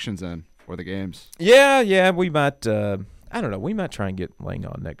predictions in for the games. Yeah, we might. I don't know. We might try and get Lang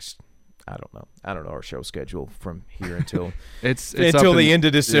on next. I don't know our show schedule from here until it's until the end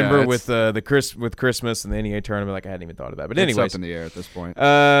of December with Christmas and the NEA tournament. Like I hadn't even thought about it. But anyways, it's up in the air at this point.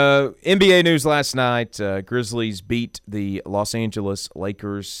 NBA news last night: Grizzlies beat the Los Angeles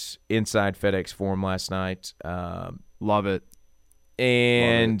Lakers inside FedEx Forum last night. Love it.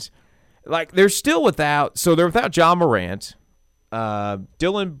 And like they're without Ja Morant.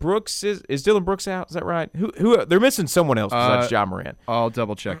 Dylan Brooks is Dylan Brooks out? Is that right? Who they're missing someone else besides Ja Morant. I'll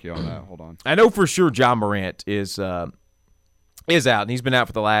double check you on that. Hold on. I know for sure Ja Morant is out, and he's been out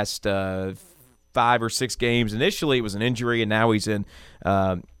for the last 5 or 6 games. Initially, it was an injury, and now he's in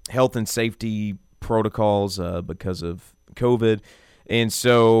health and safety protocols because of COVID, and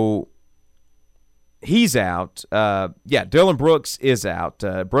so he's out. Dylan Brooks is out.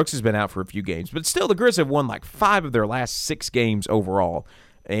 Brooks has been out for a few games, but still the Grizz have won like 5 of their last 6 games overall,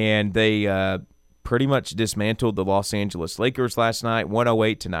 and they pretty much dismantled the Los Angeles Lakers last night,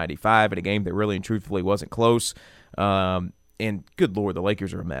 108-95 in a game that really and truthfully wasn't close. And good Lord, the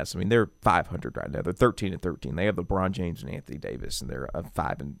Lakers are a mess. I mean, they're 500 right now. They're 13-13. They have LeBron James and Anthony Davis, and they're a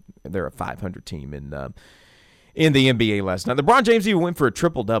 500 team in the NBA last night. LeBron James even went for a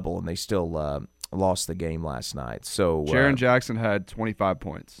triple-double, and they still lost the game last night. So Jaren Jackson had 25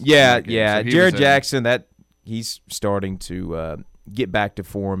 points. Yeah. So Jaren Jackson, he's starting to get back to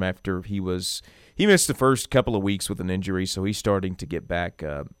form after he missed the first couple of weeks with an injury, so he's starting to get back.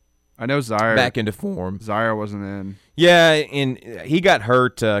 I know Zaire back into form. Zaire wasn't in. Yeah, and he got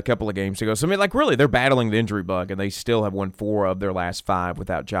hurt a couple of games ago. So I mean, like really, they're battling the injury bug, and they still have won 4 of their last 5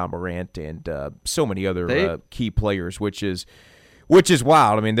 without Ja Morant and so many other key players, which is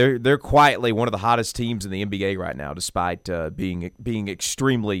wild. I mean, they're quietly one of the hottest teams in the NBA right now, despite being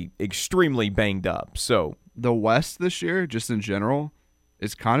extremely, extremely banged up. So the West this year, just in general,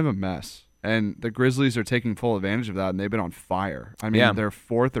 is kind of a mess, and the Grizzlies are taking full advantage of that, and they've been on fire. I mean, they're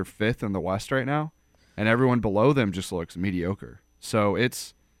 4th or 5th in the West right now, and everyone below them just looks mediocre. So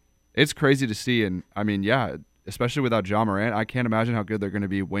it's crazy to see, and I mean, especially without Ja Morant, I can't imagine how good they're going to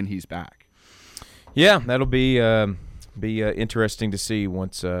be when he's back. Yeah, that'll be interesting to see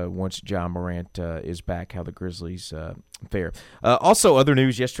once Ja Morant is back, how the Grizzlies fare. Also, other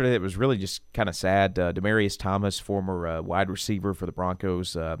news yesterday that was really just kind of sad. Demaryius Thomas, former wide receiver for the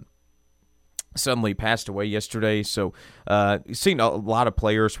Broncos, suddenly passed away yesterday. So seen a lot of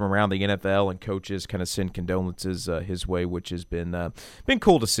players from around the NFL and coaches kind of send condolences his way, which has been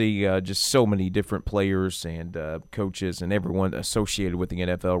cool to see. Just so many different players and coaches and everyone associated with the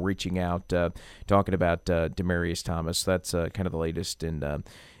NFL reaching out, talking about Demaryius Thomas. That's kind of the latest in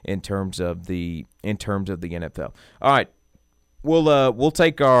terms of the NFL. All right. We'll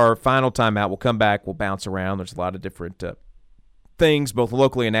take our final timeout. We'll come back. We'll bounce around. There's a lot of different things, both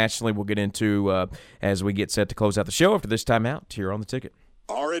locally and nationally, we'll get into as we get set to close out the show after this timeout here on The Ticket.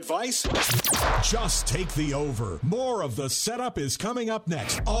 Our advice? Just take the over. More of the setup is coming up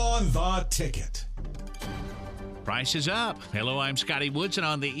next on The Ticket. Price is up. Hello, I'm Scotty Woodson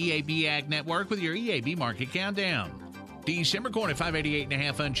on the EAB Ag Network with your EAB Market Countdown. December corn at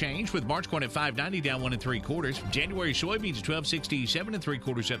 $5.88 unchanged, with March corn at $5.90 down 1 3/4. January soybeans at $12.67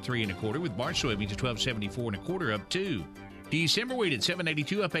 3/4 up 3 1/4, with March soybeans at $12.74 1/4 up 2. December wheat at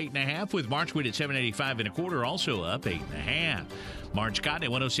 $7.82 up 8 1/2, with March wheat at $7.85 1/4 also up 8 1/2. March cotton at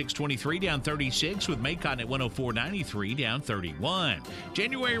 $106.23 down 36, with May cotton at $104.93 down 31.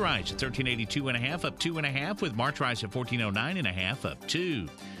 January rice at $13.82 1/2 up 2 1/2, with March rice at $14.09 1/2 up 2.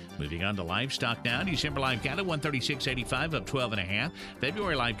 Moving on to livestock now. December live cattle, $136.85 up 12 1/2.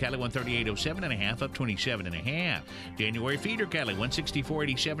 February live cattle, $138.07 1/2 up 27 1/2. January feeder cattle,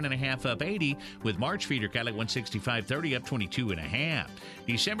 $164.87 1/2 up 80, with March feeder cattle, $165.30 up 22 1/2.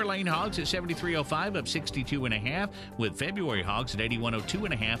 December lane hogs at $73.05 up 62 1/2, with February hogs at $81.02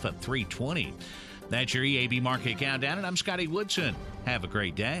 1/2 up 320. That's your EAB market countdown, and I'm Scotty Woodson. Have a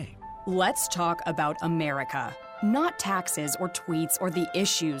great day. Let's talk about America. Not taxes or tweets or the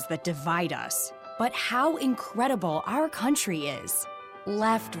issues that divide us, but how incredible our country is.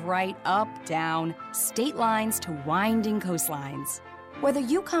 Left, right, up, down, state lines to winding coastlines. Whether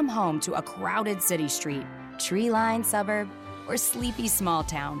you come home to a crowded city street, tree-lined suburb, or sleepy small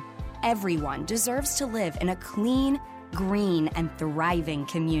town, everyone deserves to live in a clean, green, and thriving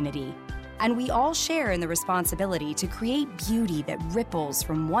community. And we all share in the responsibility to create beauty that ripples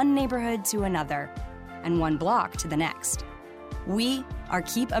from one neighborhood to another and one block to the next. We are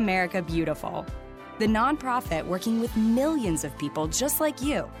Keep America Beautiful, the nonprofit working with millions of people just like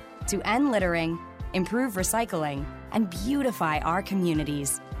you to end littering, improve recycling, and beautify our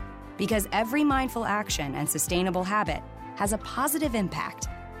communities. Because every mindful action and sustainable habit has a positive impact,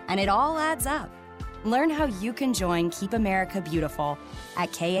 and it all adds up. Learn how you can join Keep America Beautiful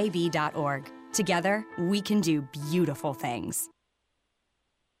at KAB.org. Together, we can do beautiful things.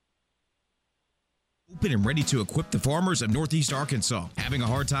 Open and ready to equip the farmers of Northeast Arkansas. Having a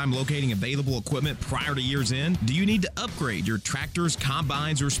hard time locating available equipment prior to year's end? Do you need to upgrade your tractors,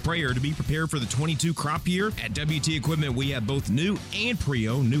 combines, or sprayer to be prepared for the 22 crop year? At WT Equipment, we have both new and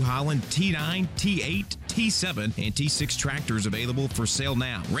pre-owned New Holland T9, T8, T7, and T6 tractors available for sale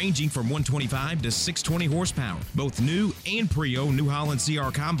now, ranging from 125 to 620 horsepower. Both new and pre-owned New Holland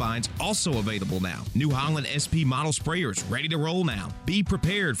CR combines also available now. New Holland SP model sprayers ready to roll now. Be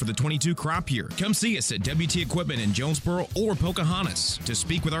prepared for the 22 crop year. Come see us at WT Equipment in Jonesboro or Pocahontas. To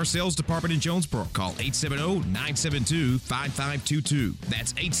speak with our sales department in Jonesboro, call 870-972-5522.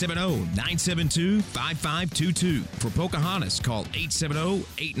 That's 870-972-5522. For Pocahontas, call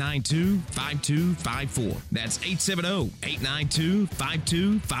 870-892-5254. That's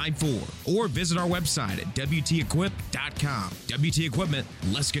 870-892-5254. Or visit our website at WTEquip.com. WT Equipment,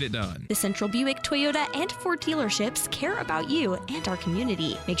 let's get it done. The Central Buick, Toyota, and Ford dealerships care about you and our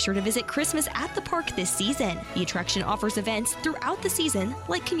community. Make sure to visit Christmas at the Park this season. The attraction offers events throughout the season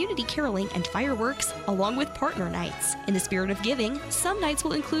like community caroling and fireworks, along with partner nights. In the spirit of giving, some nights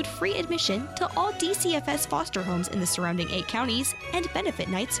will include free admission to all DCFS foster homes in the surrounding 8 counties and benefit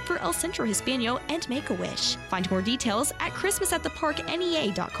nights for El Centro Hispano and Make-A-Wish. Find more details at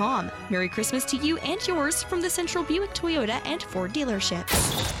christmasattheparknea.com. Merry Christmas to you and yours from the Central Buick, Toyota, and Ford dealerships.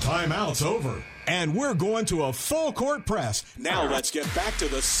 Timeout's over, and we're going to a full court press. Now let's get back to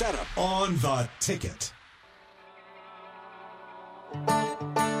the setup on The Ticket.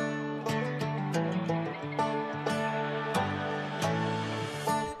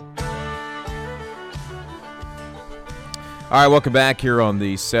 All right, welcome back here on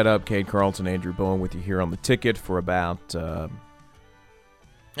the setup. Cade Carlton, Andrew Bowen with you here on The Ticket for about,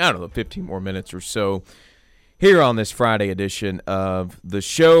 15 more minutes or so here on this Friday edition of the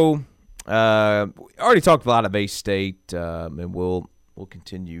show. We already talked a lot of A-State, and we'll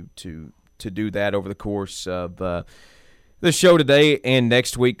continue to do that over the course of the show today and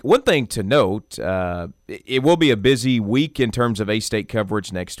next week. One thing to note, it will be a busy week in terms of A-State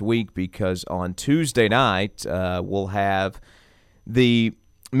coverage next week because on Tuesday night we'll have the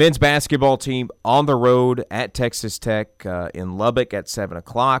men's basketball team on the road at Texas Tech in Lubbock at 7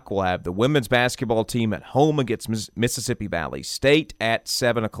 o'clock. We'll have the women's basketball team at home against Mississippi Valley State at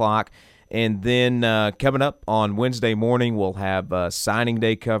 7 o'clock. And then coming up on Wednesday morning, we'll have signing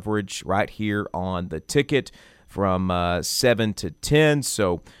day coverage right here on The Ticket from 7 to 10.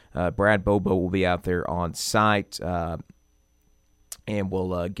 So Brad Bobo will be out there on site, and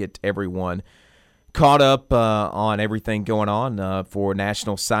we'll get everyone caught up on everything going on for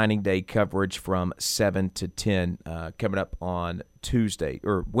National Signing Day coverage from 7 to 10 coming up on Wednesday.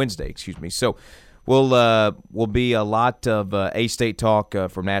 So will be a lot of A-State talk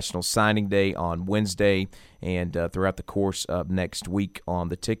from National Signing Day on Wednesday and throughout the course of next week on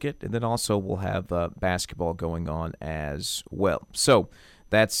The Ticket. And then also we'll have basketball going on as well. So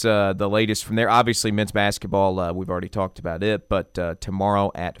that's the latest from there. Obviously, men's basketball, we've already talked about it, but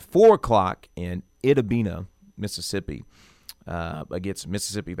tomorrow at 4 o'clock in Itta Bena, Mississippi, against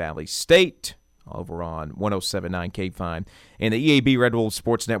Mississippi Valley State over on 107.9 K-Fine. And the EAB Red Wolves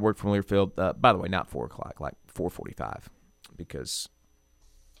Sports Network from Learfield, by the way, not 4 o'clock, like 4:45, because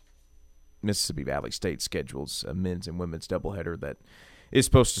Mississippi Valley State schedules a men's and women's doubleheader that is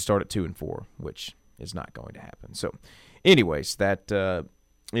supposed to start at 2 and 4, which is not going to happen. So, anyways, that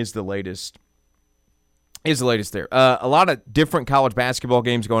is the latest. Is the latest there. A lot of different college basketball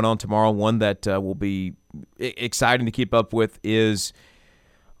games going on tomorrow. One that will be exciting to keep up with is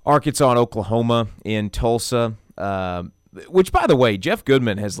Arkansas and Oklahoma in Tulsa, which, by the way, Jeff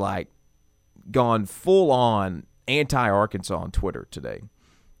Goodman has gone full-on anti-Arkansas on Twitter today.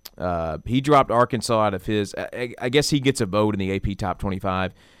 He dropped Arkansas out of his I guess he gets a vote in the AP Top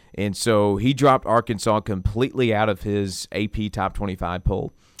 25, and so he dropped Arkansas completely out of his AP Top 25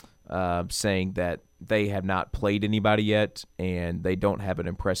 poll, saying that they have not played anybody yet, and they don't have an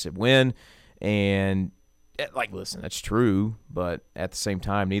impressive win. And, listen, that's true, but at the same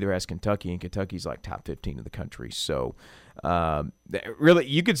time, neither has Kentucky, and Kentucky's top 15 in the country. So, really,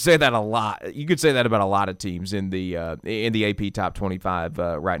 you could say that a lot. You could say that about a lot of teams in the AP Top 25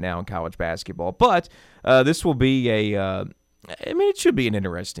 right now in college basketball. But this will be it should be an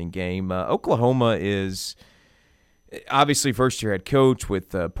interesting game. Oklahoma is obviously first-year head coach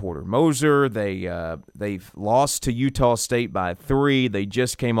with Porter Moser. They've lost to Utah State by 3. They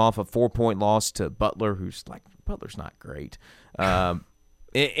just came off a 4-point loss to Butler, Butler's not great.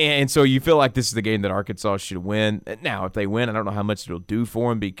 And so you feel like this is the game that Arkansas should win. Now, if they win, I don't know how much it'll do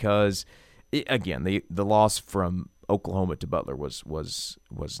for them because, again, the loss from Oklahoma to Butler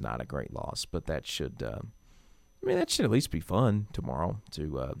was not a great loss. But that should at least be fun tomorrow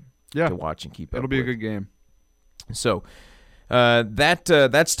to watch and keep up. It'll be a good game. So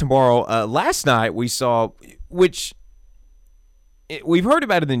that's tomorrow. Last night we saw, we've heard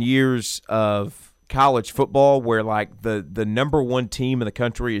about it in years of college football, where the number one team in the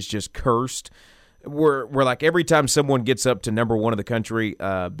country is just cursed. Where every time someone gets up to number one of the country,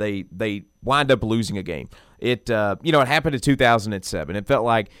 they wind up losing a game. It happened in 2007. It felt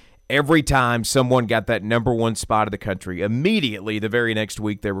like every time someone got that number one spot of the country, immediately the very next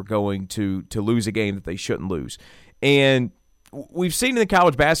week they were going to lose a game that they shouldn't lose. And we've seen it in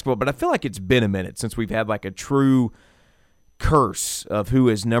college basketball, but I feel like it's been a minute since we've had a true curse of who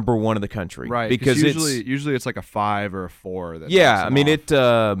is number one in the country. Right, because usually it's a 5 or a 4.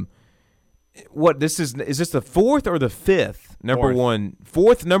 What this is this the fourth or the fifth number one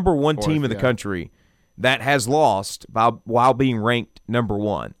team in the country that has lost while being ranked number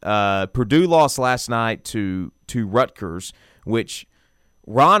one. Purdue lost last night to Rutgers, which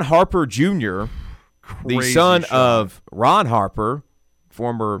Ron Harper Jr., the son of Ron Harper,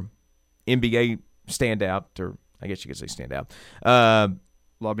 former NBA standout, or I guess you could say standout.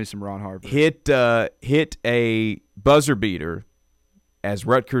 Love me some Ron Harper. Hit a buzzer beater as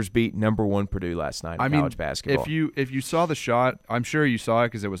Rutgers beat number one Purdue last night in college basketball. If you saw the shot, I'm sure you saw it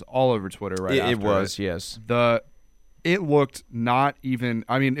because it was all over Twitter after. It was, yes. It looked not even –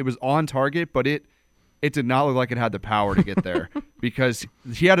 it was on target, but it did not look like it had the power to get there because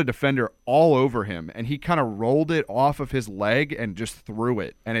he had a defender all over him, and he kind of rolled it off of his leg and just threw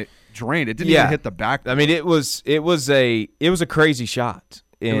it, and it drained. It didn't even hit the backboard. It was a crazy shot.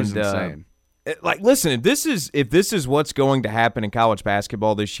 It was insane. Listen, if this is what's going to happen in college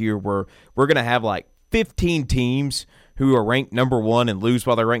basketball this year, we're going to have 15 teams who are ranked number one and lose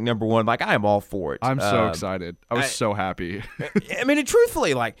while they're ranked number one. I am all for it. I'm so excited. I was so happy.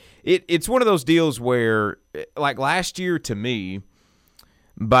 Truthfully, it's one of those deals where, last year to me,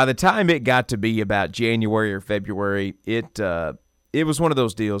 by the time it got to be about January or February, it was one of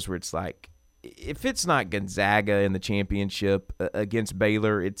those deals where it's if it's not Gonzaga in the championship against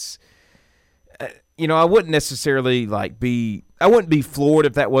Baylor, it's I wouldn't necessarily I wouldn't be floored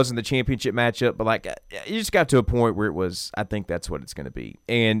if that wasn't the championship matchup, but you just got to a point where it was, I think that's what it's going to be.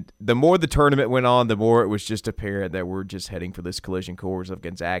 And the more the tournament went on, the more it was just apparent that we're just heading for this collision course of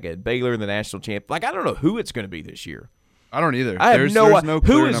Gonzaga and Baylor in the national champ. I don't know who it's going to be this year. I don't either. I have no idea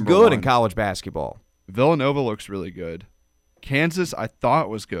who is good in college basketball. Villanova looks really good. Kansas, I thought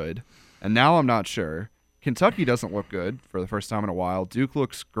was good, and now I'm not sure. Kentucky doesn't look good for the first time in a while. Duke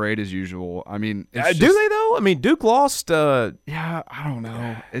looks great as usual. Do they though? Duke lost. I don't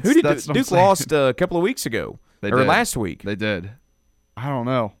know. Duke lost a couple of weeks ago last week. They did. I don't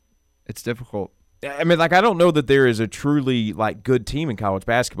know. It's difficult. I don't know that there is a truly good team in college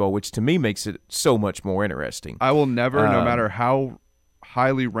basketball, which to me makes it so much more interesting. I will never, no matter how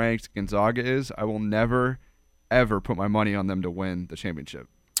highly ranked Gonzaga is, I will never ever put my money on them to win the championship.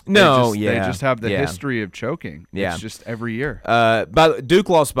 No, they just have the history of choking. Yeah. It's just every year. But Duke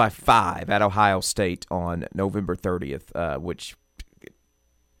lost by 5 at Ohio State on November 30th, which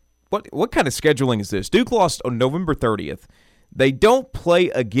what kind of scheduling is this? Duke lost on November 30th. They don't play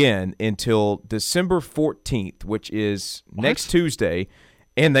again until December 14th, which is next Tuesday,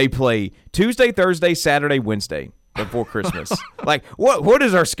 and they play Tuesday, Thursday, Saturday, Wednesday before Christmas. Like, what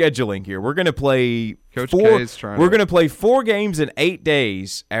is our scheduling here? We're going to play We're going to play 4 games in 8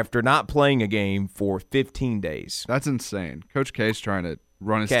 days after not playing a game for 15 days. That's insane. Coach K's trying to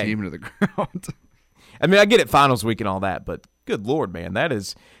run his team into the ground. I mean, I get it, finals week and all that, but good Lord, man,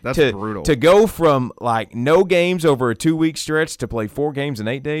 that's brutal. To go from like no games over a 2-week stretch to play 4 games in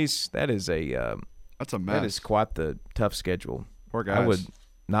 8 days, that's a mess. That is quite the tough schedule. Poor guys. I would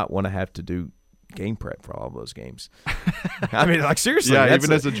not want to have to do game prep for all of those games. I mean, like, seriously. Yeah,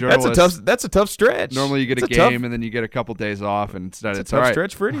 even as a journalist. That's a tough stretch. Normally you get a game and then you get a couple days off, and instead it's a tough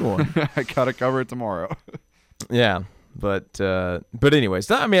stretch for anyone. I got to cover it tomorrow. Yeah, but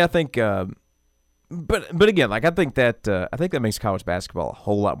anyways, I mean, I think but again, like, I think that makes college basketball a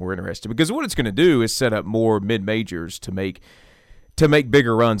whole lot more interesting, because what it's going to do is set up more mid-majors to make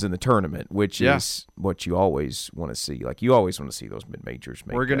bigger runs in the tournament, which is what you always want to see. Like, you always want to see those mid-majors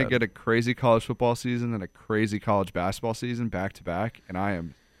make. We're going to get a crazy college football season and a crazy college basketball season back to back, and I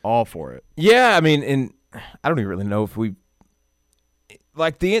am all for it. Yeah, I mean, and I don't even really know if we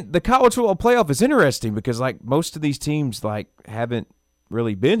like the college football playoff is interesting, because like most of these teams like haven't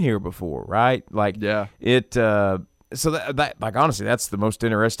really been here before, right? Like, it. So that like, honestly, that's the most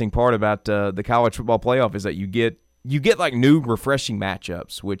interesting part about the college football playoff, is that you get like new, refreshing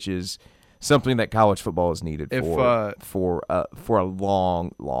matchups, which is something that college football has needed for a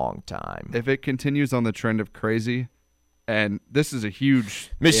long, long time. If it continues on the trend of crazy, and this is a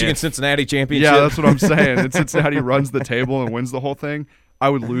huge Michigan-Cincinnati championship. Yeah, that's what I'm saying. And Cincinnati runs the table and wins the whole thing, I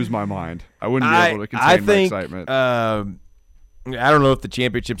would lose my mind. I wouldn't be able to contain my excitement. I don't know if the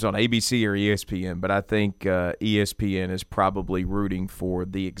championship's on ABC or ESPN, but I think ESPN is probably rooting for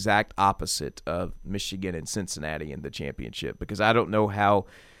the exact opposite of Michigan and Cincinnati in the championship, because I don't know how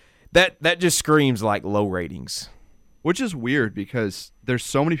that just screams like low ratings. Which is weird, because there's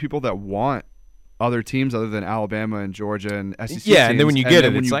so many people that want other teams other than Alabama and Georgia and SEC teams. Yeah, and then when you get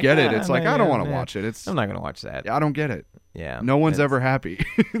it, it's like, I don't want to watch it. I'm not going to watch that. I don't get it. Yeah, no one's ever happy.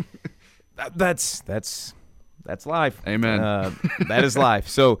 That's life. Amen. That is life.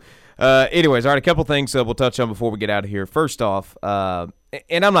 So, anyways, all right, a couple things we'll touch on before we get out of here. First off, and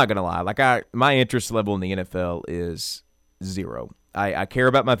I'm not going to lie, like my interest level in the NFL is 0. I care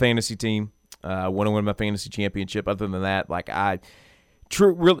about my fantasy team. I want to win my fantasy championship. Other than that, like,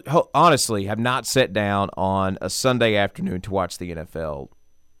 really, honestly, have not sat down on a Sunday afternoon to watch the NFL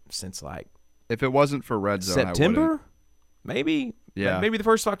since, like, if it wasn't for Red Zone, September, I wouldn't. Maybe. Yeah. Maybe the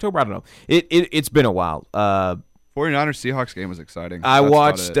 1st of October. I don't know. It's been a while. 49ers Seahawks game was exciting. I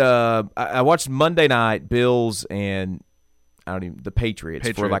watched Monday night Bills and the Patriots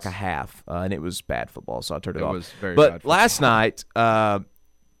for like a half, and it was bad football, so I turned it off. It was very bad. But last night, the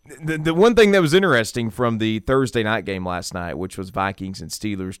one thing that was interesting from the Thursday night game last night, which was Vikings and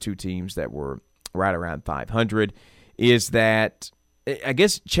Steelers, 2 teams that were right around 500, is that I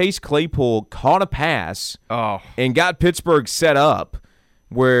guess Chase Claypool caught a pass and got Pittsburgh set up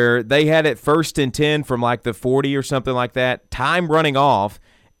where they had it 1st and 10 from like the 40 or something like that, time running off,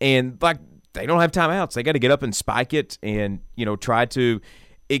 and like they don't have timeouts. They got to get up and spike it and, try to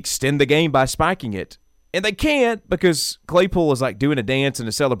extend the game by spiking it. And they can't, because Claypool is like doing a dance and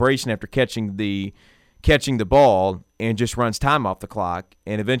a celebration after catching the ball and just runs time off the clock,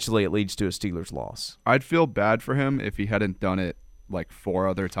 and eventually it leads to a Steelers loss. I'd feel bad for him if he hadn't done it like 4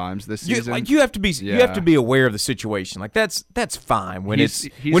 other times this season. You have to be aware of the situation. Like that's fine when it's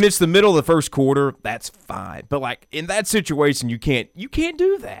the middle of the first quarter. That's fine. But like in that situation, you can't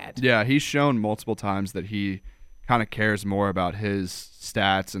do that. Yeah, he's shown multiple times that he kind of cares more about his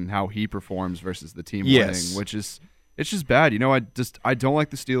stats and how he performs versus the team winning, which is it's just bad. I don't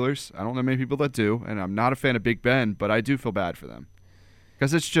like the Steelers. I don't know many people that do, and I'm not a fan of Big Ben, but I do feel bad for them.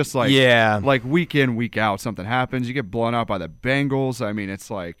 Because it's just like, like week in, week out, something happens. You get blown out by the Bengals. I mean,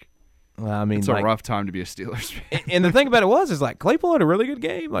 it's like, it's a rough time to be a Steelers fan. And the thing about it is like Claypool had a really good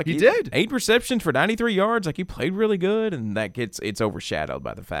game. Like he did 8 receptions for 93 yards. Like he played really good, and it's overshadowed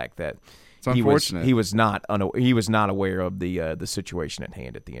by the fact that it's unfortunate. He was not aware of the situation at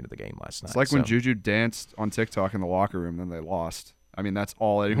hand at the end of the game last night. It's like when Juju danced on TikTok in the locker room, then they lost. I mean, that's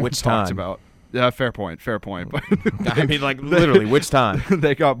all anyone talks about. Yeah, fair point. But I mean, like, literally, which time?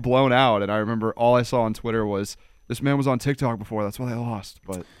 They got blown out, and I remember all I saw on Twitter was, this man was on TikTok before, that's why they lost.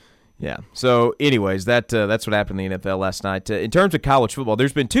 But Yeah. So, anyways, that's what happened in the NFL last night. In terms of college football,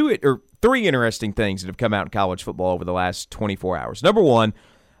 there's been three interesting things that have come out in college football over the last 24 hours. Number one,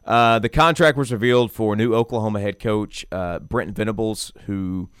 the contract was revealed for new Oklahoma head coach Brent Venables,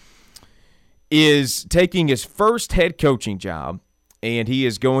 who is taking his first head coaching job, and he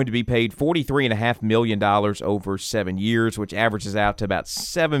is going to be paid $43.5 million over 7 years, which averages out to about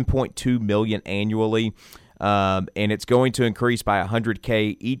 $7.2 million annually. And it's going to increase by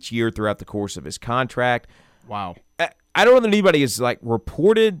 $100K each year throughout the course of his contract. Wow. I don't know that anybody has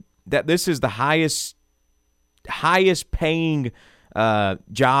reported that this is the highest paying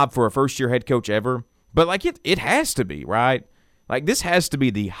job for a first-year head coach ever. But it has to be, right? This has to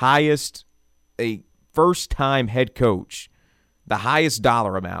be the highest a first-time head coach, the highest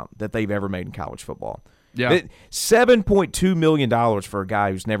dollar amount that they've ever made in college football. Yeah. $7.2 million for a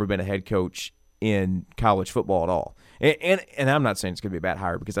guy who's never been a head coach in college football at all. And I'm not saying it's going to be a bad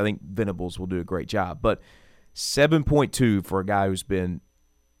hire because I think Venables will do a great job, but 7.2 for a guy who's been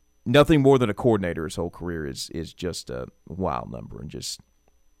nothing more than a coordinator his whole career is just a wild number. And just,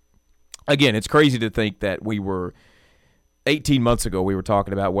 again, it's crazy to think that 18 months ago we were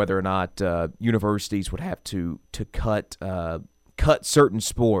talking about whether or not universities would have to cut certain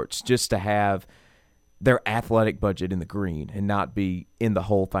sports just to have their athletic budget in the green and not be in the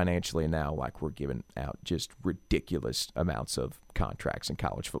hole financially. And now, we're giving out just ridiculous amounts of contracts in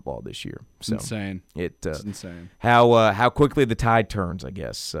college football this year. So insane. It's insane. How quickly the tide turns, I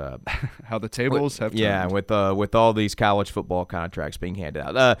guess. How the tables have turned. Yeah, with all these college football contracts being handed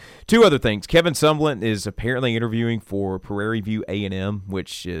out. Two other things. Kevin Sumlin is apparently interviewing for Prairie View A&M,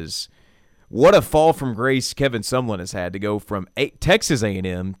 which is what a fall from grace Kevin Sumlin has had to go from Texas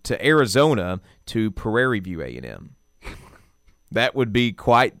A&M to Arizona to Prairie View A&M. That would be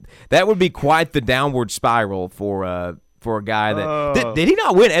quite the downward spiral for a guy that did he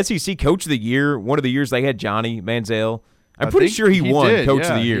not win SEC Coach of the Year one of the years they had Johnny Manziel? I'm pretty sure he won Coach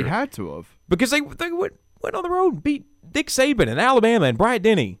of the Year. He had to have, because they went on the road and beat Nick Saban and Alabama and Bryant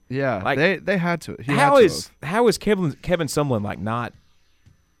Denny. Yeah, they had to. How is Kevin Sumlin not?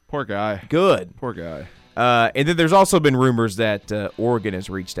 Poor guy. Good. Poor guy. And then there's also been rumors that Oregon has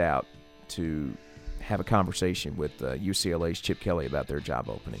reached out to have a conversation with UCLA's Chip Kelly about their job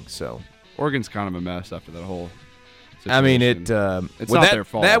opening. So Oregon's kind of a mess after that whole situation. I mean, it's not their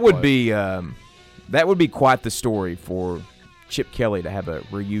fault. That would be quite the story for Chip Kelly to have a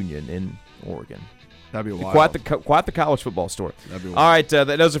reunion in Oregon. That'd be wild. Quite the college football story. That'd be wild. All right,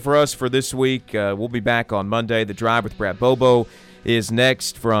 that does it for us for this week. We'll be back on Monday. The Drive with Brad Bobo is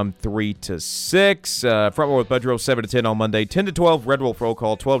next from 3 to 6. Front Row with Budrow, 7 to 10 on Monday. 10 to 12, Red Wolf Roll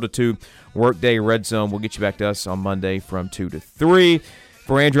Call. 12 to 2, Workday Red Zone. We'll get you back to us on Monday from 2 to 3.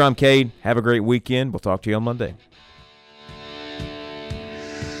 For Andrew, I'm Cade. Have a great weekend. We'll talk to you on Monday.